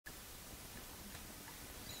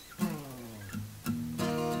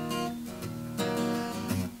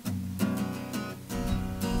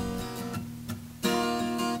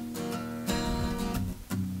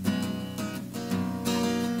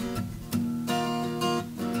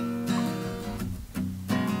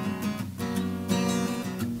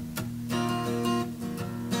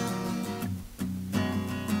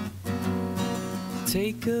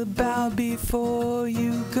Take a bow before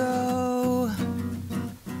you go.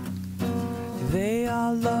 They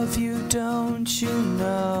all love you, don't you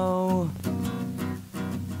know?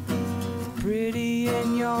 Pretty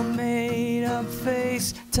in your made-up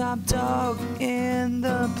face, top dog in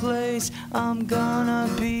the place. I'm gonna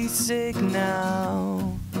be sick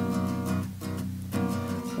now.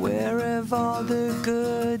 Where have all the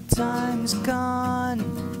good times gone?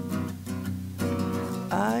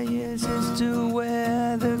 I used to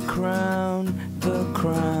wear the crown, the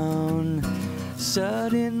crown.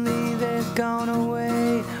 Suddenly they've gone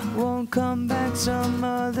away, won't come back some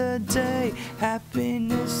other day.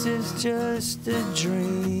 Happiness is just a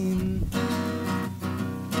dream.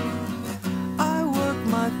 I work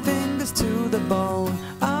my fingers to the bone.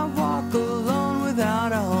 I walk alone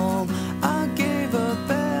without a home. I gave up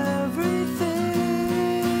everything,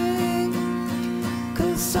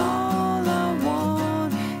 'cause all I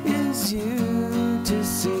want is you to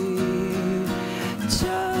see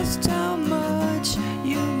just how much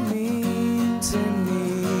you mean to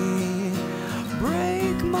me.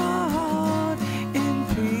 Break my heart in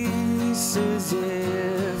pieces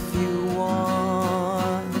if you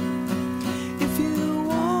want. If you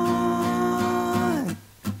want.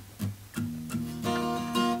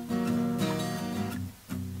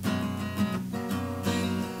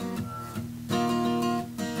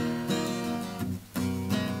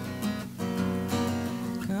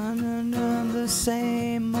 The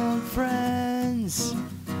same old friends,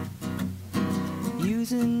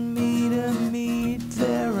 using me to meet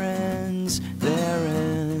their ends, their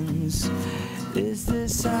ends. Is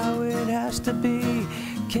this how it has to be?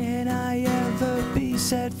 Can I ever be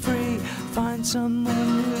set free? Find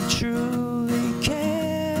someone who truly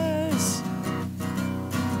cares.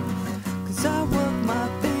 'Cause I work my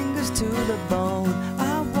fingers to the bone.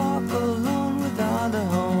 I walk alone without a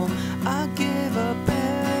home. I give up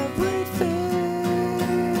everything,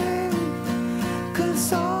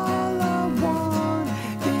 'cause all I want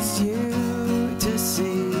is you to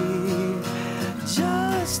see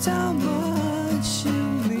just how much you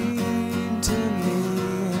mean to me.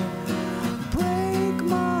 Break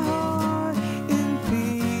my heart in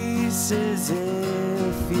pieces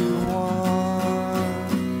if you want.